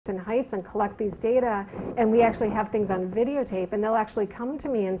and heights and collect these data, and we actually have things on videotape, and they'll actually come to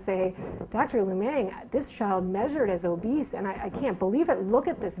me and say, Dr. Lumeng, this child measured as obese, and I can't believe it. Look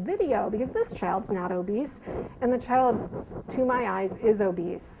at this video, because this child's not obese, and the child, to my eyes, is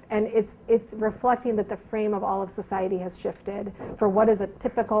obese. And it's reflecting that the frame of all of society has shifted for what is a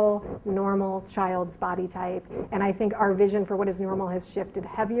typical, normal child's body type. And I think our vision for what is normal has shifted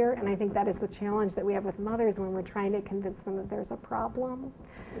heavier, and I think that is the challenge that we have with mothers when we're trying to convince them that there's a problem.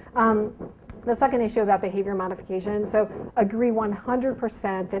 The second issue about behavior modification, so agree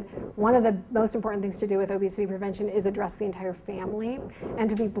 100% that one of the most important things to do with obesity prevention is address the entire family. And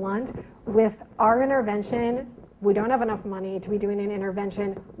to be blunt, with our intervention, we don't have enough money to be doing an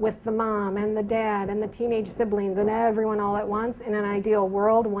intervention with the mom and the dad and the teenage siblings and everyone all at once. In an ideal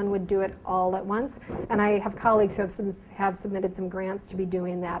world, one would do it all at once. And I have colleagues who have submitted some grants to be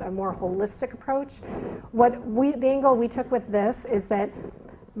doing that, a more holistic approach. The angle we took with this is that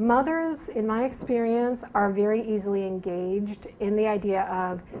mothers, in my experience, are very easily engaged in the idea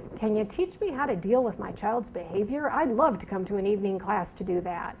of, can you teach me how to deal with my child's behavior? I'd love to come to an evening class to do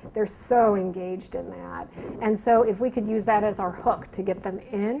that. They're so engaged in that. And so if we could use that as our hook to get them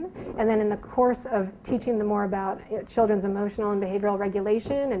in, and then in the course of teaching them more about children's emotional and behavioral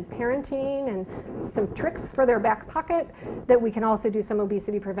regulation and parenting and some tricks for their back pocket, that we can also do some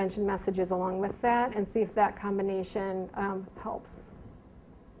obesity prevention messages along with that and see if that combination helps.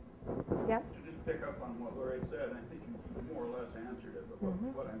 Yep. To just pick up on what Lori said, I think you more or less answered it, but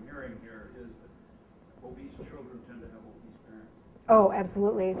what I'm hearing here is that obese children tend to have obese parents. Oh,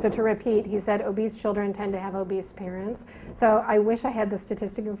 absolutely. So to repeat, he said obese children tend to have obese parents. So I wish I had the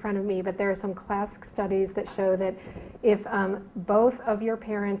statistic in front of me, but there are some classic studies that show that if both of your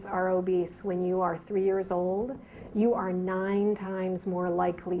parents are obese when you are 3 years old, you are 9 times more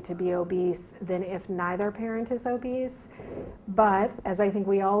likely to be obese than if neither parent is obese. But as I think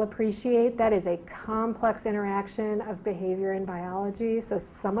we all appreciate, that is a complex interaction of behavior and biology. So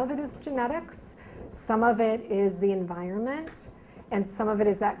some of it is genetics, some of it is the environment, and some of it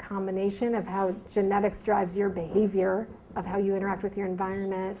is that combination of how genetics drives your behavior, of how you interact with your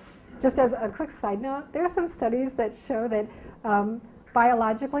environment. Just as a quick side note, there are some studies that show that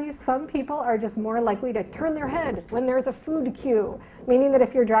biologically, some people are just more likely to turn their head when there's a food queue, meaning that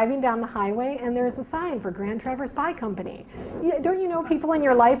if you're driving down the highway and there's a sign for Grand Traverse Pie Company, don't you know people in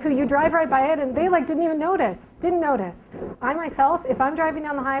your life who you drive right by it and they didn't even notice, didn't notice. I myself, if I'm driving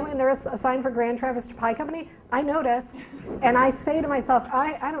down the highway and there's a sign for Grand Traverse Pie Company, I notice, and I say to myself,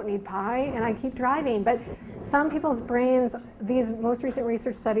 I don't need pie, and I keep driving. But some people's brains, these most recent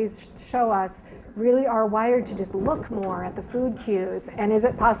research studies show us, really are wired to just look more at the food cues. And is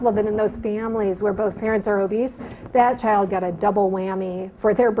it possible that in those families where both parents are obese, that child got a double whammy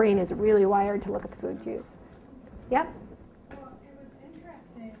for their brain is really wired to look at the food cues? Yep? Well, it was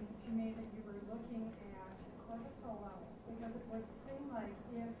interesting to me that you were looking at cortisol levels, because it would seem like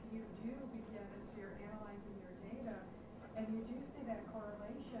if you do begin, as you're analyzing your data, and you do see that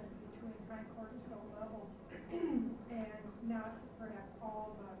correlation between high cortisol levels and not perhaps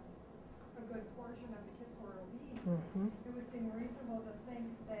all the a good portion of the kids who are obese, it would seem reasonable to think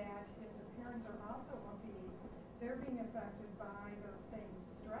that if the parents are also obese, they're being affected by those same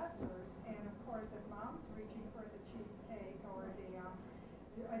stressors. And of course, if mom's reaching for the cheesecake or the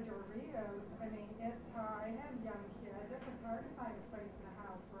Doritos, I mean, it's hard. I have young kids. It was hard to find a place in the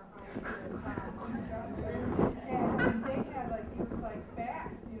house where I could each other. And they had it was like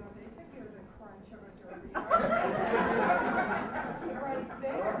bats, they could hear the crunch of a Dorito. Right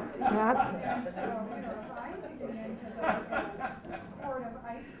there. Yep. And so, if I'm digging into the quart of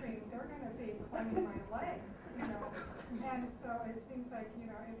ice cream, they're going to be climbing my legs, And so it seems like,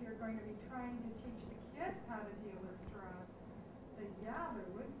 if you're going to be trying to teach the kids how to deal with stress, then there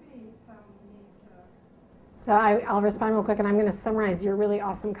would be some need to. So I'll respond real quick, and I'm going to summarize your really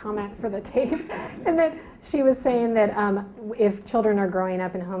awesome comment for the tape. And that she was saying that if children are growing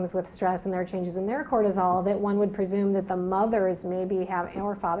up in homes with stress and there are changes in their cortisol, that one would presume that the mothers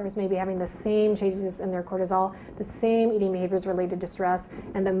or fathers may be having the same changes in their cortisol, the same eating behaviors related to stress,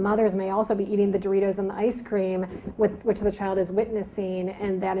 and the mothers may also be eating the Doritos and the ice cream, which the child is witnessing,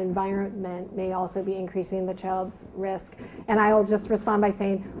 and that environment may also be increasing the child's risk. And I'll just respond by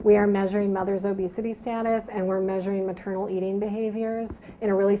saying we are measuring mother's obesity status, and we're measuring maternal eating behaviors in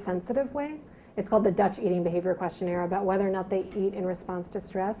a really sensitive way. It's called the Dutch Eating Behavior Questionnaire, about whether or not they eat in response to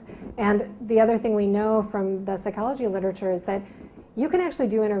stress. And the other thing we know from the psychology literature is that you can actually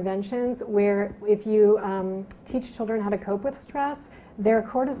do interventions where if you teach children how to cope with stress, their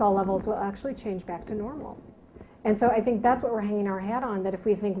cortisol levels will actually change back to normal. And so I think that's what we're hanging our hat on, that if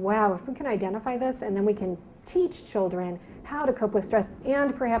we think, wow, if we can identify this and then we can teach children how to cope with stress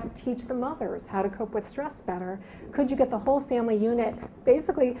and perhaps teach the mothers how to cope with stress better? Could you get the whole family unit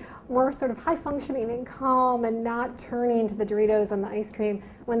basically more sort of high functioning and calm and not turning to the Doritos and the ice cream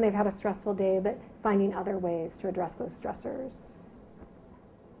when they've had a stressful day, but finding other ways to address those stressors?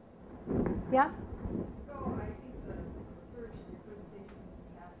 Yeah? So I think the research in your presentation is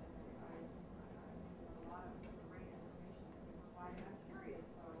fantastic. I a lot of great information that you provided. I'm curious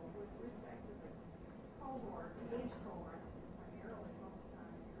though, with respect to the cohort, the age cohort, primarily focused on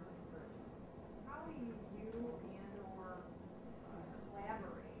your research, how do you view and or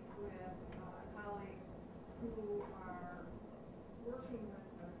collaborate with colleagues who are working with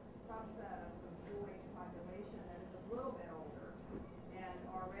a subset of the school age population that is a little bit older and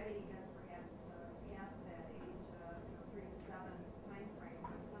already has perhaps past that age, 3 to 7 time frame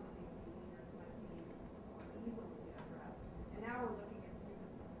where some of these behaviors might be more easily addressed. And now we're looking at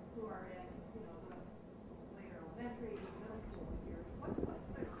students who are in, the later elementary, middle school years. What's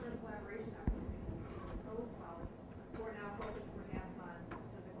the current collaboration opportunity with those colleagues who are now focused perhaps on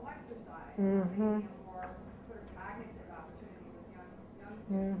physical exercise, or maybe a more sort of cognitive opportunity with young students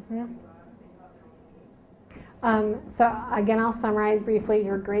to think about their own behavior? So again, I'll summarize briefly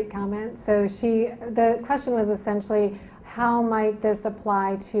your great comment. So the question was essentially, how might this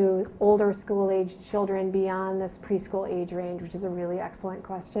apply to older school-age children beyond this preschool age range, which is a really excellent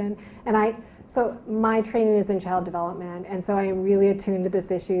question. And so my training is in child development, and so I am really attuned to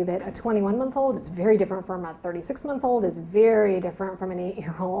this issue that a 21-month-old is very different from a 36-month-old, is very different from an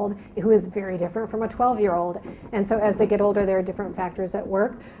 8-year-old, who is very different from a 12-year-old. And so as they get older, there are different factors at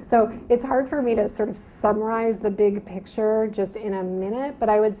work. So it's hard for me to sort of summarize the big picture just in a minute, but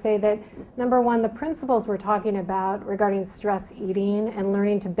I would say that, number one, the principles we're talking about regarding stress eating and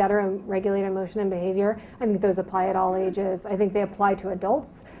learning to better regulate emotion and behavior, I think those apply at all ages. I think they apply to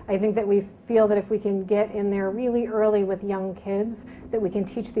adults. I think that we feel that if we can get in there really early with young kids, that we can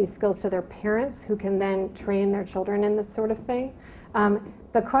teach these skills to their parents who can then train their children in this sort of thing.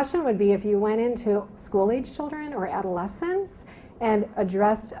 The question would be, if you went into school-age children or adolescents and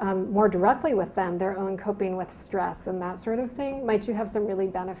addressed more directly with them their own coping with stress and that sort of thing, might you have some really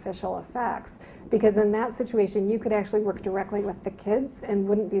beneficial effects? Because in that situation, you could actually work directly with the kids and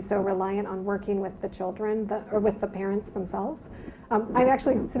wouldn't be so reliant on working with the children or with the parents themselves. I'm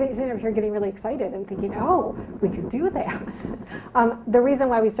actually sitting over here getting really excited and thinking, oh, we could do that. The reason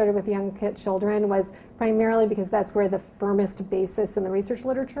why we started with young children was primarily because that's where the firmest basis in the research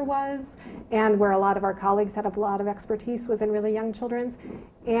literature was, and where a lot of our colleagues had a lot of expertise was in really young children's.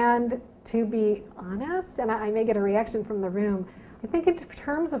 And to be honest, and I may get a reaction from the room, I think in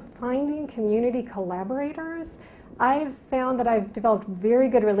terms of finding community collaborators, I've found that I've developed very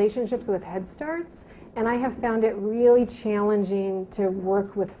good relationships with Head Starts, and I have found it really challenging to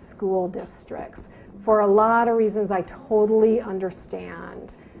work with school districts for a lot of reasons I totally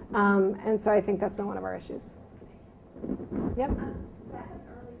understand. And so I think that's been one of our issues. Yep. Back in the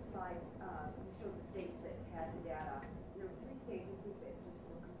early slide, you showed the states that had the data. There were 3 states I think that just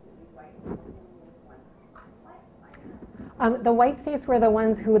were completely white. Why? The white states were the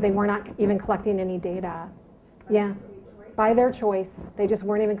ones who they were not even collecting any data. Yeah. By their choice. They just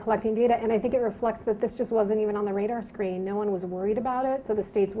weren't even collecting data. And I think it reflects that this just wasn't even on the radar screen. No one was worried about it, so the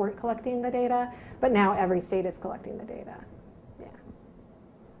states weren't collecting the data. But now every state is collecting the data. Yeah.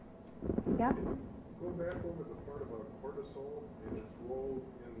 Yeah? Go back over the part about cortisol and its role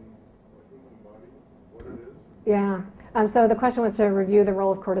in the human body, what it is. Yeah. So the question was to review the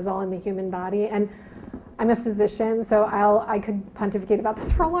role of cortisol in the human body. And I'm a physician, so I could pontificate about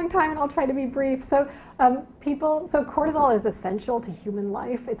this for a long time, and I'll try to be brief. So cortisol is essential to human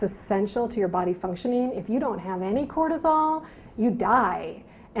life. It's essential to your body functioning. If you don't have any cortisol, you die.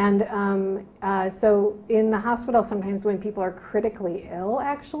 And so in the hospital, sometimes when people are critically ill,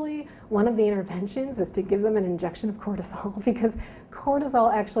 actually, one of the interventions is to give them an injection of cortisol, because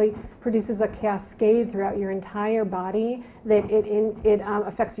cortisol actually produces a cascade throughout your entire body that it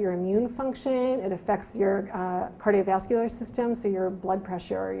affects your immune function, it affects your cardiovascular system, so your blood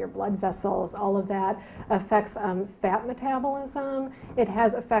pressure, your blood vessels, all of that, affects fat metabolism. It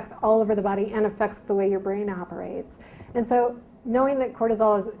has effects all over the body and affects the way your brain operates. And so knowing that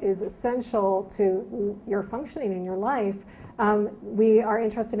cortisol is essential to your functioning in your life, we are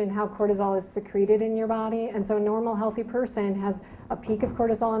interested in how cortisol is secreted in your body. And so a normal, healthy person has a peak of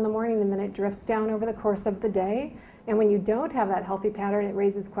cortisol in the morning, and then it drifts down over the course of the day. And when you don't have that healthy pattern, it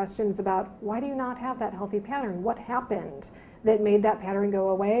raises questions about, why do you not have that healthy pattern? What happened that made that pattern go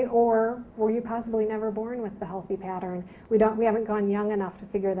away? Or were you possibly never born with the healthy pattern? We haven't gone young enough to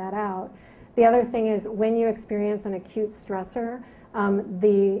figure that out. The other thing is, when you experience an acute stressor,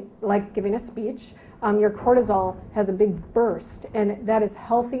 like giving a speech, your cortisol has a big burst, and that is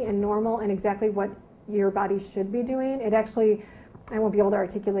healthy and normal and exactly what your body should be doing. It actually, I won't be able to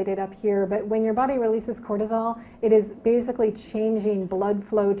articulate it up here, but when your body releases cortisol, it is basically changing blood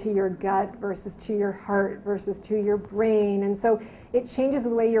flow to your gut versus to your heart versus to your brain. And so it changes the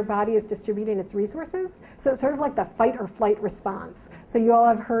way your body is distributing its resources. So it's sort of like the fight or flight response. So you all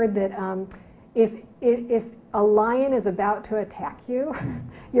have heard that if a lion is about to attack you,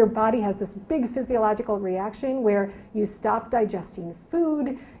 your body has this big physiological reaction where you stop digesting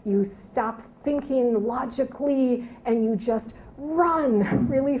food, you stop thinking logically, and you just run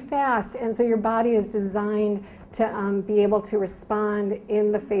really fast. And so your body is designed to be able to respond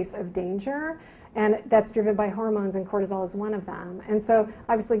in the face of danger. And that's driven by hormones, and cortisol is one of them. And so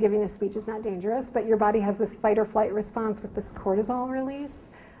obviously giving a speech is not dangerous, but your body has this fight or flight response with this cortisol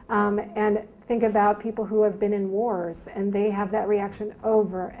release. And think about people who have been in wars, and they have that reaction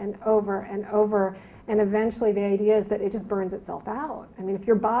over and over and over. And eventually the idea is that it just burns itself out. I mean, if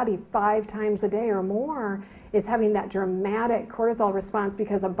your body 5 times a day or more is having that dramatic cortisol response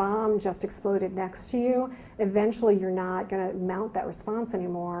because a bomb just exploded next to you, eventually you're not going to mount that response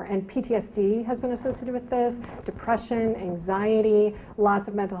anymore. And PTSD has been associated with this, depression, anxiety, lots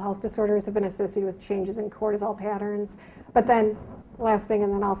of mental health disorders have been associated with changes in cortisol patterns. But then, last thing,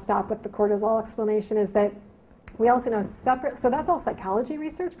 and then I'll stop with the cortisol explanation, is that we also know separate, so that's all psychology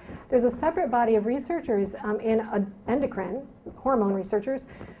research. There's a separate body of researchers in endocrine, hormone researchers,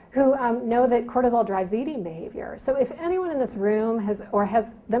 who know that cortisol drives eating behavior. So if anyone in this room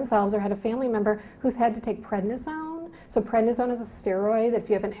has themselves or had a family member who's had to take prednisone, so prednisone is a steroid that if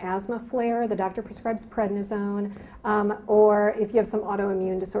you have an asthma flare, the doctor prescribes prednisone, or if you have some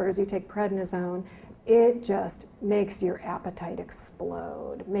autoimmune disorders, you take prednisone. It just makes your appetite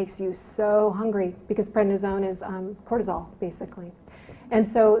explode, makes you so hungry, because prednisone is cortisol, basically. And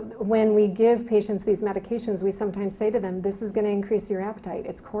so when we give patients these medications, we sometimes say to them, this is going to increase your appetite.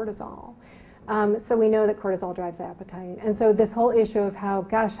 It's cortisol. So we know that cortisol drives appetite. And so this whole issue of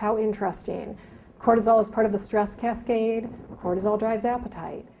how interesting. Cortisol is part of the stress cascade. Cortisol drives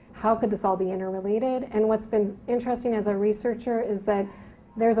appetite. How could this all be interrelated? And what's been interesting as a researcher is that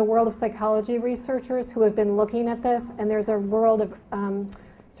there's a world of psychology researchers who have been looking at this, and there's a world of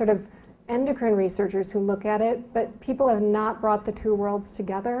sort of endocrine researchers who look at it, but people have not brought the two worlds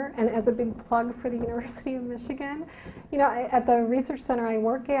together. And as a big plug for the University of Michigan, you know, at the research center I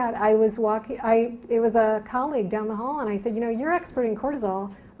work at, I was walking, it was a colleague down the hall, and I said, you know, you're expert in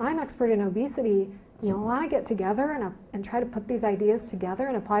cortisol, I'm expert in obesity. You want to get together and try to put these ideas together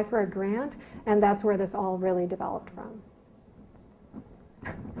and apply for a grant? And that's where this all really developed from.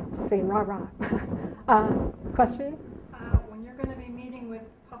 She's saying rah rah. Question? When you're going to be meeting with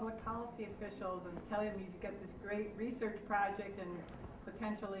public policy officials and telling them you've got this great research project and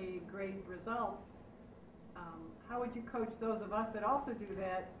potentially great results, how would you coach those of us that also do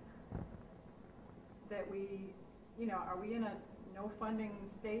that? That we, you know, are we in a no funding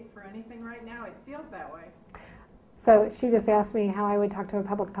state for anything right now? It feels that way. So she just asked me how I would talk to a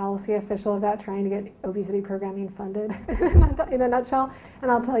public policy official about trying to get obesity programming funded in a nutshell. And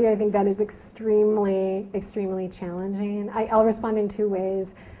I'll tell you, I think that is extremely, extremely challenging. I'll respond in 2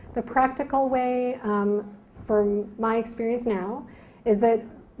 ways. The practical way, from my experience now, is that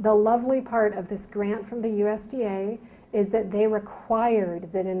the lovely part of this grant from the USDA is that they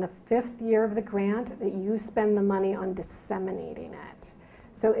required that in the 5th year of the grant that you spend the money on disseminating it.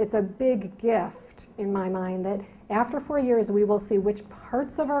 So it's a big gift in my mind that after 4 years we will see which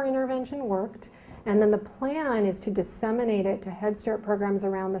parts of our intervention worked, and then the plan is to disseminate it to Head Start programs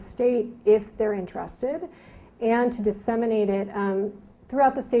around the state if they're interested, and to disseminate it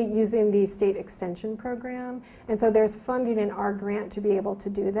throughout the state using the state extension program. And so there's funding in our grant to be able to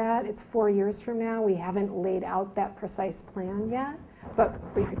do that. It's 4 years from now. We haven't laid out that precise plan yet, but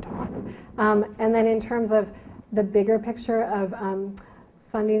we could talk. And then in terms of the bigger picture of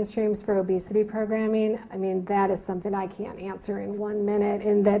funding streams for obesity programming, I mean, that is something I can't answer in 1 minute.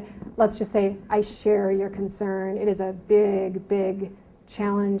 In that, let's just say I share your concern. It is a big, big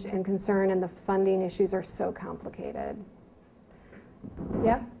challenge and concern, and the funding issues are so complicated.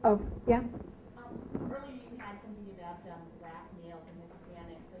 Yeah? Oh, yeah? Earlier you had something about Black males and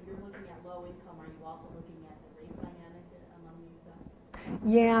Hispanics. So you're looking at low income. Are you also looking at the race dynamic among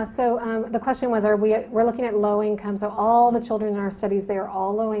these? Yeah, so the question was, we're looking at low income, so all the children in our studies, they are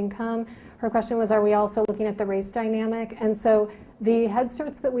all low income. Her question was, are we also looking at the race dynamic? And so the Head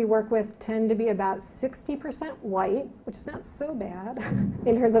Starts that we work with tend to be about 60% white, which is not so bad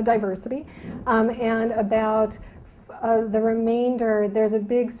in terms of diversity, and about the remainder, there's a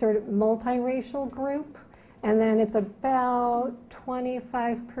big sort of multiracial group, And then it's about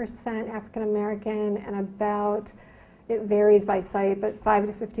 25% African American and about, it varies by site, but 5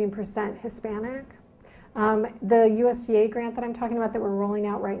 to 15% Hispanic. The USDA grant that I'm talking about that we're rolling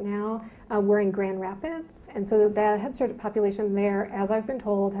out right now, we're in Grand Rapids. And so the Head Start population there, as I've been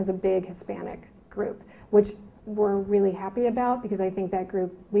told, has a big Hispanic group, which we're really happy about because I think that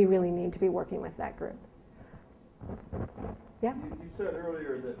group, we really need to be working with that group. Yeah? You said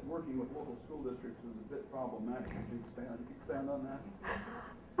earlier that working with local school districts was a bit problematic. Could you expand on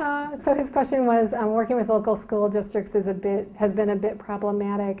that? So his question was, working with local school districts has been a bit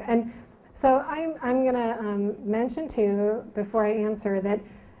problematic. And so I'm going to mention to you before I answer that,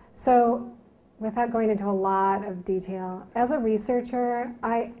 so without going into a lot of detail, as a researcher,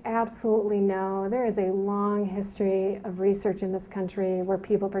 I absolutely know there is a long history of research in this country where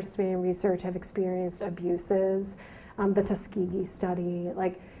people participating in research have experienced abuses, the Tuskegee study,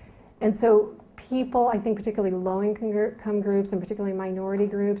 and so people, I think particularly low-income groups and particularly minority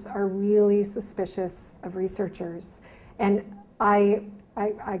groups are really suspicious of researchers. And I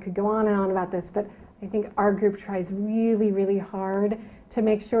could go on and on about this, but I think our group tries really, really hard to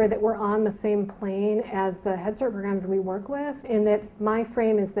make sure that we're on the same plane as the Head Start programs we work with, in that my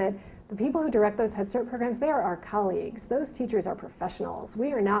frame is that the people who direct those Head Start programs, they are our colleagues. Those teachers are professionals.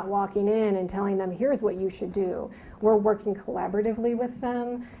 We are not walking in and telling them, here's what you should do. We're working collaboratively with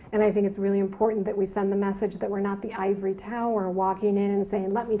them, and I think it's really important that we send the message that we're not the ivory tower walking in and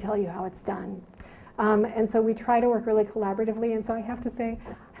saying, let me tell you how it's done. And so we try to work really collaboratively, and so I have to say,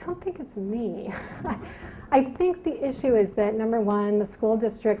 I don't think it's me. I think the issue is that, number one, the school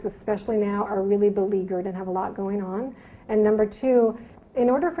districts, especially now, are really beleaguered and have a lot going on. And number two, in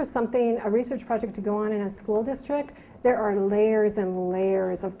order for a research project to go on in a school district, there are layers and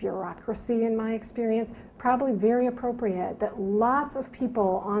layers of bureaucracy, in my experience, probably very appropriate, that lots of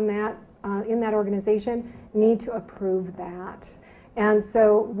people on that, in that organization need to approve that. And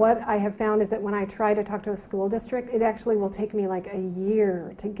so what I have found is that when I try to talk to a school district, it actually will take me like a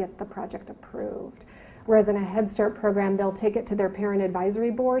year to get the project approved. Whereas in a Head Start program, they'll take it to their parent advisory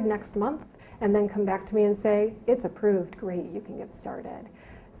board next month and then come back to me and say, it's approved, great, you can get started.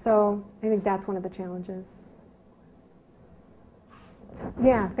 So I think that's one of the challenges.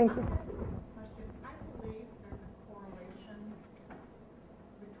 Yeah, thank you. Question. I believe there's a correlation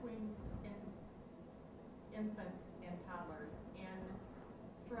between infants and toddlers in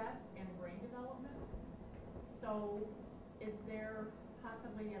stress and brain development. So is there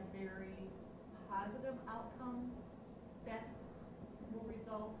possibly a very positive outcome that will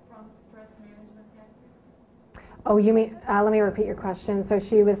result from stress management techniques? Oh, you mean, let me repeat your question. So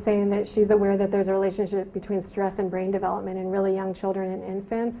she was saying that she's aware that there's a relationship between stress and brain development in really young children and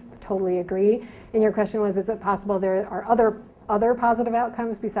infants. Totally agree. And your question was, is it possible there are other positive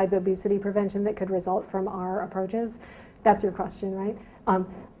outcomes besides obesity prevention that could result from our approaches? That's your question, right?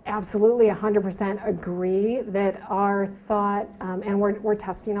 Absolutely, 100% agree that our thought, and we're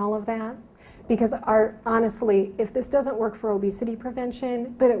testing all of that. Because honestly, if this doesn't work for obesity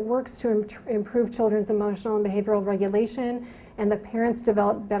prevention, but it works to improve children's emotional and behavioral regulation, and the parents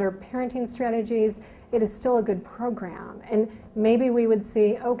develop better parenting strategies, it is still a good program. And maybe we would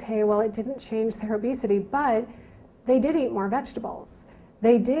see, okay, well, it didn't change their obesity, but they did eat more vegetables.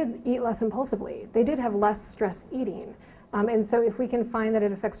 They did eat less impulsively. They did have less stress eating. And so if we can find that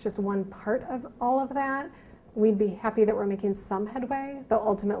it affects just one part of all of that, we'd be happy that we're making some headway, though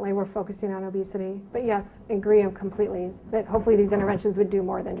ultimately we're focusing on obesity. But yes, agree completely that hopefully these interventions would do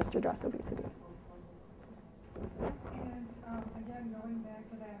more than just address obesity. And again, going back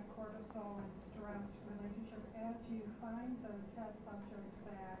to that cortisol and stress relationship, as you find the test subjects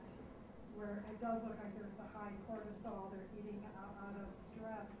where it does look like there's the high cortisol, they're eating out of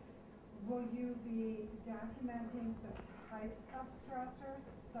stress, will you be documenting the types of stressors,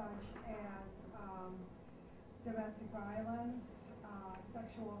 such as domestic violence,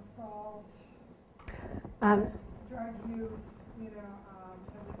 sexual assault, drug use, illegal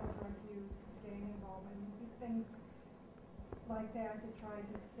drug use, gang involvement, things like that, to try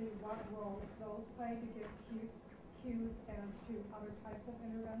to see what role those play to give cues as to other types of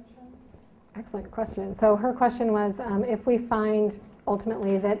interventions? Excellent question. So her question was, if we find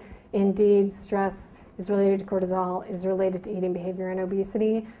ultimately that indeed stress is related to cortisol, is related to eating behavior and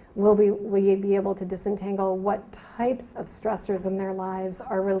obesity, will you be able to disentangle what types of stressors in their lives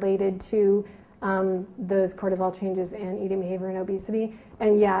are related to those cortisol changes in eating behavior and obesity?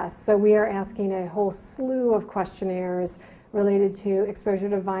 And yes, so we are asking a whole slew of questionnaires related to exposure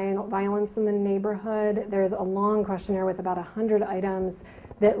to violence in the neighborhood. There's a long questionnaire with about 100 items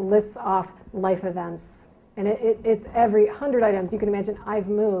that lists off life events And it's every 100 items. You can imagine, I've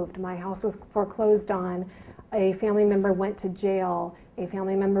moved. My house was foreclosed on. A family member went to jail. A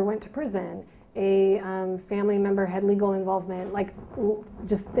family member went to prison. A family member had legal involvement. Like,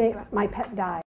 my pet died.